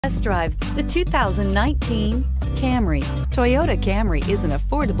Test drive the 2019 Camry. Toyota Camry is an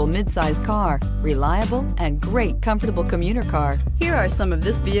affordable midsize car, reliable and great comfortable commuter car. Here are some of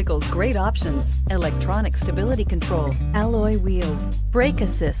this vehicle's great options: electronic stability control, alloy wheels, brake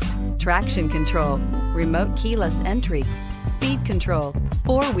assist, traction control, remote keyless entry, speed control,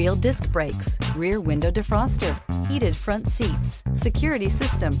 four-wheel disc brakes, rear window defroster, heated front seats, security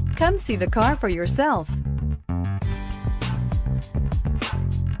system. Come see the car for yourself.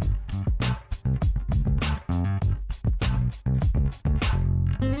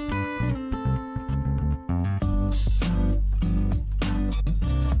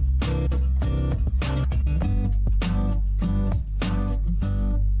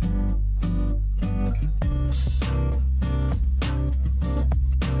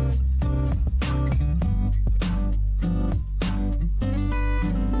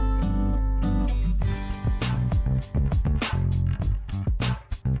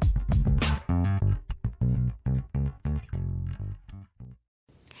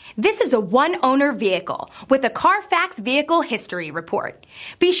 This is a one-owner vehicle with a CARFAX Vehicle History Report.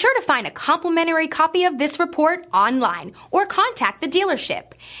 Be sure to find a complimentary copy of this report online or contact the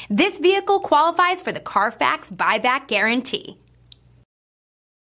dealership. This vehicle qualifies for the CARFAX Buyback Guarantee.